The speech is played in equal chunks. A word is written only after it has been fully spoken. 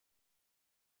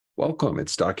Welcome.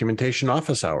 It's Documentation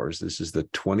Office Hours. This is the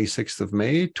 26th of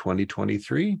May,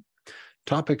 2023.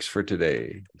 Topics for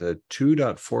today: the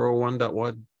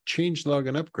 2.401.1 Changelog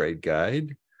and Upgrade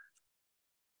Guide,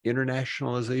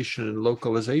 internationalization and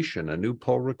localization, a new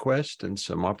pull request, and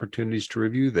some opportunities to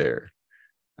review there.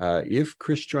 If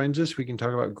Chris joins us, we can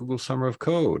talk about Google Summer of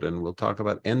Code, and we'll talk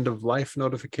about end-of-life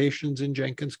notifications in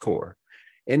Jenkins Core.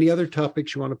 Any other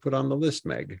topics you want to put on the list,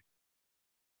 Meg?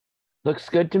 Looks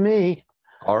good to me.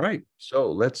 All right,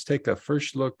 so let's take a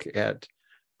first look at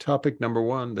topic number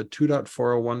one, the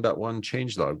 2.401.1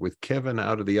 changelog. With Kevin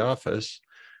out of the office,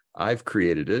 I've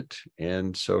created it,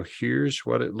 and so here's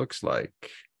what it looks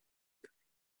like.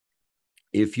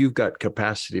 If you've got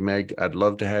capacity, Meg, I'd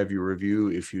love to have you review.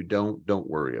 If you don't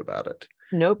worry about it.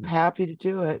 Nope, happy to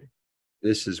do it.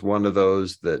 This is one of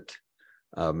those that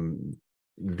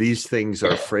these things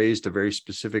are phrased a very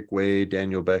specific way.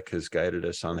 Daniel Beck has guided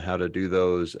us on how to do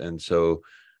those. And so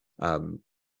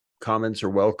comments are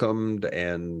welcomed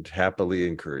and happily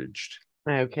encouraged.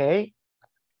 Okay.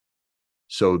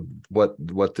 So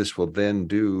what this will then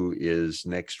do is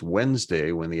next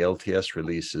Wednesday, when the LTS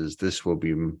releases, this will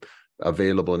be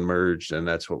available and merged, and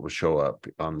that's what will show up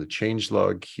on the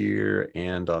changelog here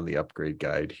and on the upgrade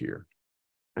guide here.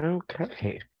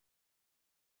 Okay.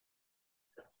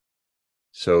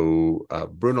 So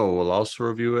Bruno will also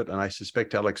review it, and I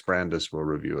suspect Alex Brandis will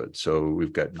review it. So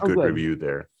we've got good review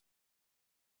there.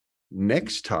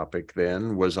 Next topic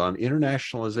then was on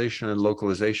internationalization and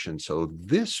localization. So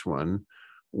this one,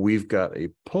 we've got a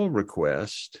pull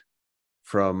request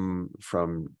from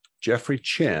Jeffrey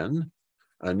Chen,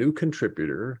 a new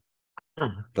contributor.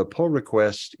 The pull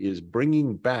request is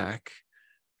bringing back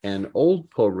an old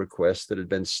pull request that had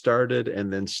been started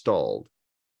and then stalled.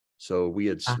 So we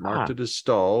had marked it as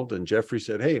stalled, and Jeffrey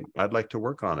said, hey, I'd like to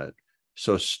work on it.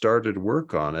 So started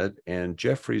work on it, and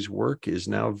Jeffrey's work is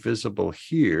now visible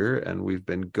here, and we've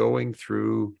been going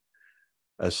through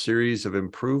a series of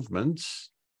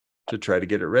improvements to try to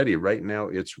get it ready. Right now,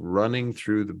 it's running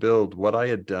through the build. What I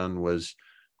had done was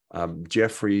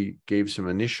Jeffrey gave some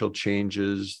initial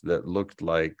changes that looked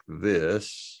like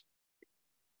this.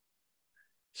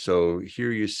 So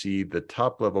here you see the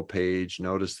top level page.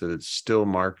 Notice that it's still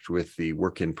marked with the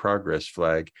work in progress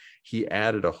flag. He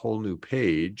added a whole new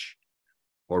page,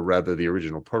 or rather the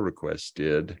original pull request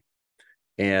did.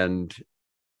 And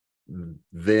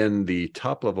then the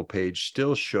top level page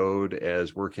still showed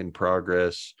as work in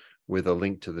progress with a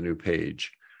link to the new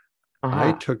page.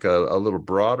 I took a little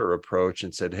broader approach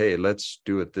and said, hey, let's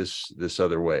do it this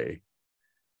other way.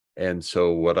 And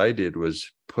so what I did was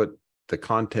put the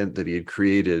content that he had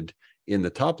created in the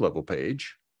top level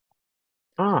page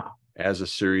as a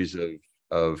series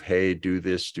of hey, do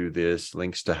this,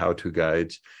 links to how-to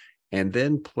guides, and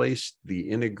then placed the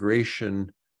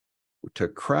integration to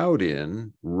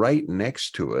Crowdin right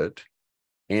next to it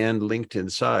and linked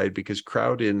inside, because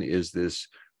Crowdin is this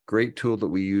great tool that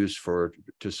we use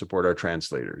to support our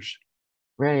translators.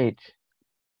 Right.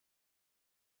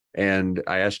 And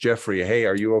I asked Jeffrey, hey,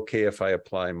 are you okay if I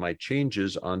apply my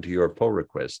changes onto your pull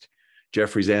request?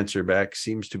 Jeffrey's answer back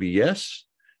seems to be yes.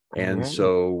 And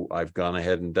so I've gone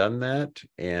ahead and done that,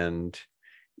 and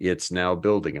it's now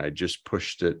building. I just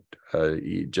pushed it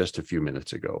just a few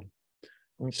minutes ago.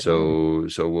 Okay. So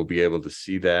we'll be able to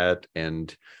see that.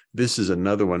 And this is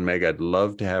another one, Meg, I'd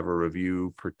love to have a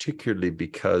review, particularly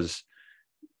because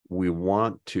we'd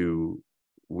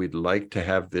like to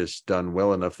have this done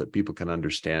well enough that people can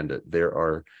understand it. There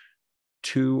are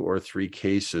 2 or 3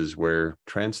 cases where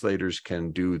translators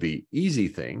can do the easy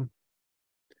thing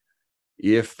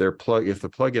if the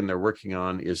plugin they're working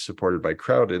on is supported by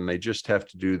Crowdin. They just have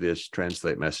to do this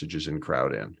translate messages in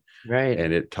Crowdin. Right.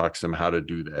 And it talks them how to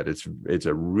do that. It's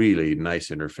a really nice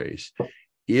interface.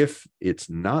 If it's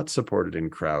not supported in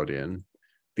Crowdin,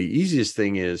 the easiest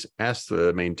thing is ask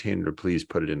the maintainer to please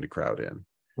put it into Crowdin.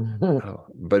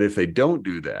 But if they don't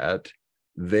do that,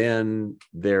 then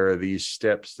there are these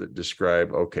steps that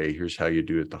describe, okay, here's how you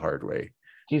do it the hard way.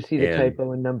 Do you see the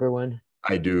typo in number 1?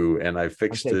 I do, and I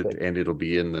fixed it, and it'll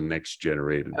be in the next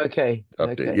generated update.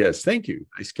 Okay. Yes, thank you.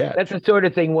 Nice catch. That's the sort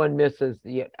of thing one misses.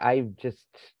 Yeah,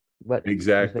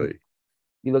 exactly.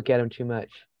 You look at them too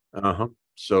much.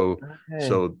 So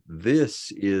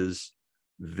this is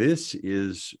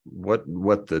what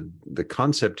the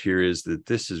concept here is, that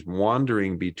this is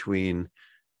wandering between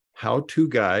how-to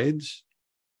guides,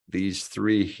 these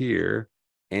 3 here,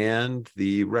 and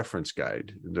the reference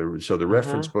guide. So the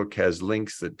reference book has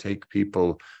links that take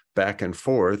people back and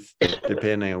forth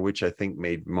depending on which I think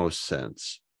made most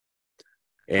sense.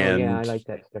 And I like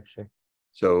that structure.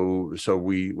 So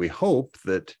we hope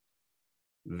that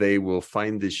they will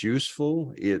find this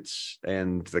useful.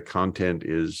 And the content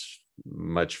is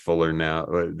much fuller now.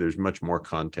 There's much more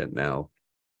content now.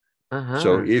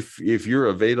 So if you're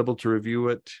available to review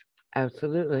it,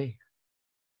 absolutely.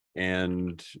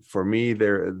 And for me,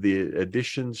 the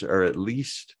additions are at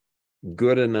least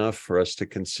good enough for us to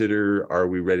consider, are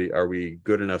we ready? Are we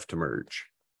good enough to merge?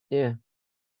 Yeah.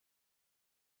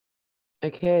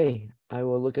 Okay. I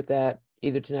will look at that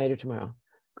either tonight or tomorrow.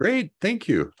 Great. Thank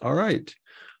you. All right.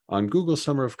 On Google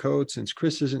Summer of Code, since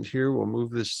Chris isn't here, we'll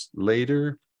move this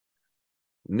later.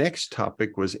 Next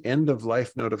topic was end of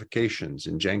life notifications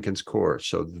in Jenkins core.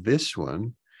 So this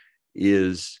one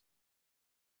is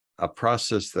a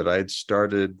process that I'd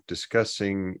started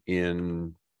discussing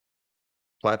in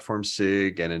Platform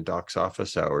SIG and in Doc's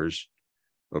office hours,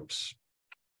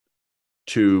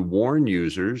 to warn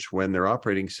users when their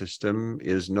operating system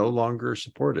is no longer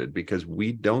supported, because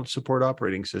we don't support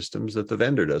operating systems that the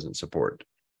vendor doesn't support.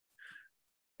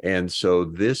 And so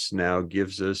this now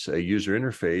gives us a user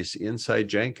interface inside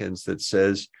Jenkins that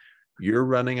says, you're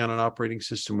running on an operating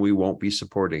system we won't be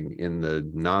supporting in the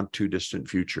not too distant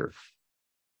future.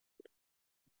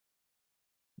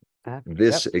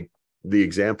 The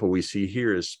example we see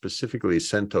here is specifically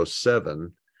CentOS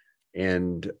 7,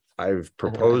 and I've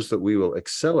proposed that we will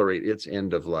accelerate its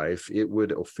end of life. It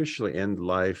would officially end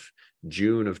life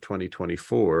June of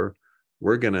 2024.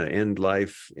 We're going to end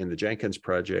life in the Jenkins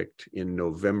project in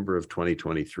November of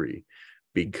 2023,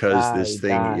 because this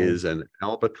thing is an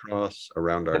albatross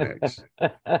around our necks.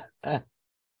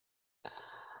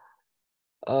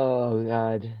 Oh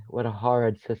God, what a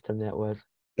horrid system that was.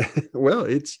 Well,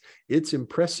 it's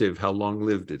impressive how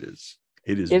long-lived it is.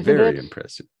 It is very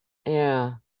impressive.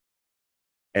 Yeah.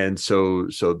 And so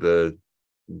the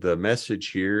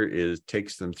message here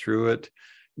takes them through it.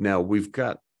 Now we've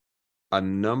got a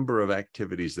number of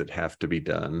activities that have to be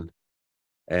done,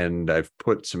 and I've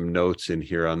put some notes in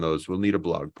here on those. We'll need a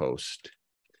blog post.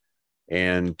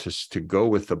 And to go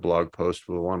with the blog post,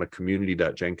 we'll want a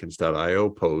community.jenkins.io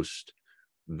post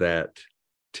that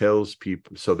tells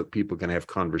people, so that people can have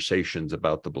conversations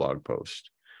about the blog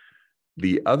post.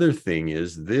 The other thing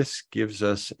is, this gives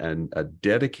us a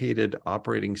dedicated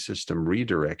operating system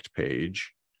redirect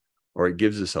page, or it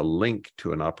gives us a link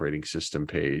to an operating system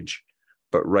page.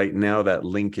 But right now that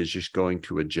link is just going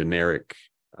to a generic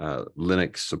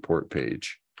Linux support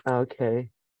page. Okay.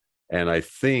 And I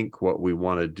think what we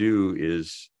want to do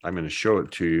is, I'm going to show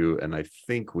it to you, and I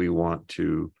think we want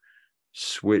to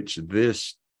switch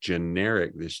this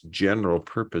general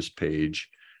purpose page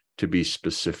to be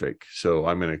specific. So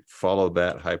I'm going to follow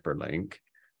that hyperlink.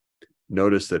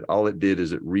 Notice that all it did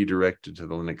is it redirected to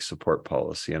the Linux support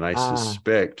policy. And I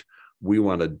suspect we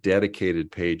want a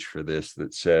dedicated page for this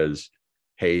that says,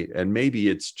 hey, and maybe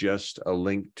it's just a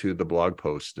link to the blog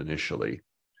post initially.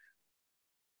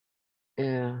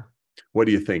 Yeah. What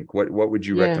do you think? What would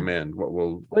you recommend? What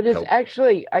will help?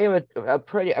 Actually, I have a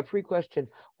pre-question.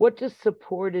 What does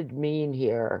supported mean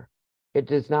here? It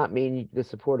does not mean the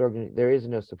support there is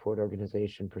no support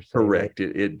organization per se. Correct.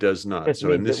 Right? It does not. It just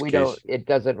means in this case, it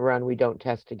doesn't run. We don't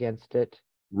test against it.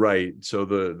 Right. So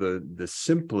the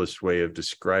simplest way of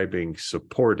describing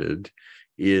supported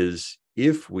is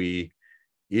if we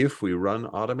run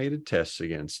automated tests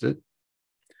against it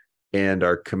and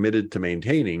are committed to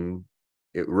maintaining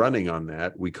it running on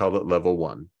that, we call it level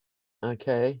 1.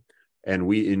 Okay. And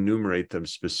we enumerate them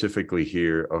specifically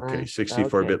here. Okay,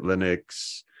 64-bit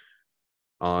Linux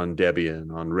on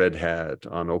Debian, on Red Hat,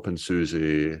 on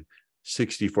OpenSUSE,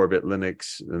 64-bit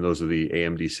Linux, and those are the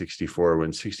AMD 64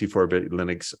 ones, 64-bit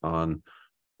Linux on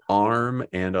ARM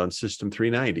and on System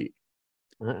 390.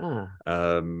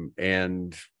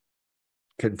 And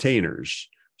containers.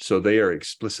 So they are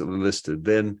explicitly listed.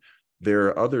 Then there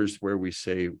are others where we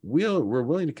say, we're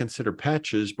willing to consider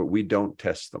patches, but we don't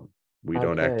test them. We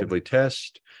don't actively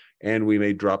test, and we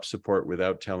may drop support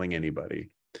without telling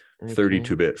anybody.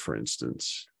 32-bit, for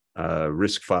instance,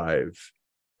 RISC-V,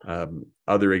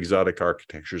 other exotic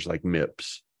architectures like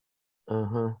MIPS.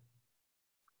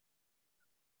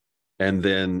 And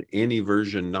then any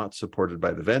version not supported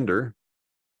by the vendor,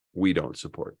 we don't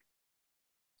support.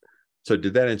 So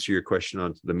did that answer your question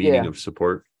on the meaning of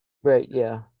support? Right,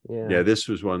 yeah. Yeah, this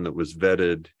was one that was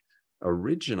vetted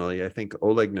originally. I think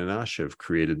Oleg Nanashev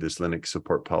created this Linux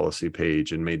support policy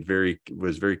page and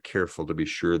was very careful to be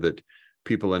sure that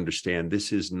people understand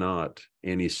this is not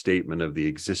any statement of the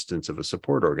existence of a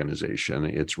support organization.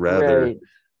 It's rather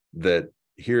that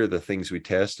here are the things we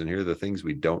test and here are the things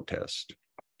we don't test.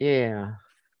 Yeah.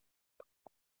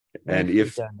 And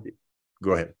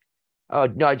go ahead. Oh,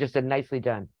 no, I just said nicely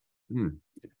done.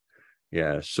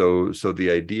 Yeah. So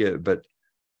the idea, but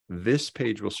This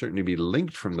page will certainly be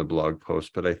linked from the blog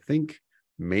post, but I think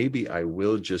maybe I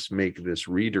will just make this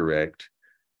redirect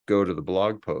go to the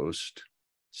blog post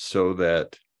so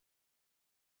that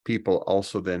people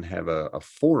also then have a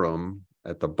forum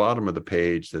at the bottom of the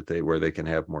page where they can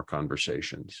have more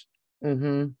conversations.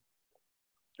 Mm-hmm.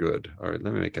 Good. All right,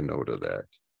 let me make a note of that.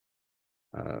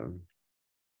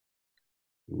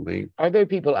 Link. Are there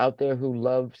people out there who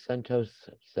love CentOS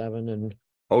 7 and?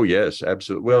 Oh yes,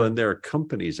 absolutely. Well, and there are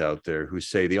companies out there who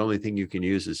say the only thing you can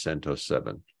use is CentOS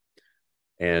 7,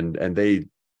 and they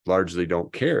largely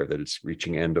don't care that it's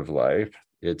reaching end of life.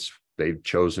 They've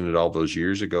chosen it all those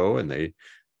years ago, and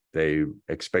they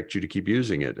expect you to keep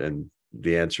using it. And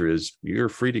the answer is you're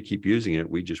free to keep using it.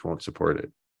 We just won't support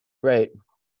it. Right.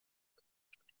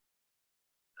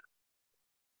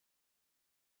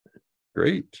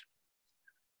 Great.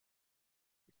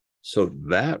 So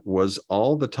that was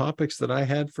all the topics that I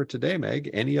had for today, Meg.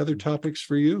 Any other topics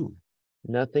for you?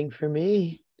 Nothing for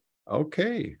me.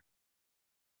 Okay.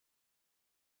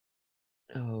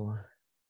 Oh.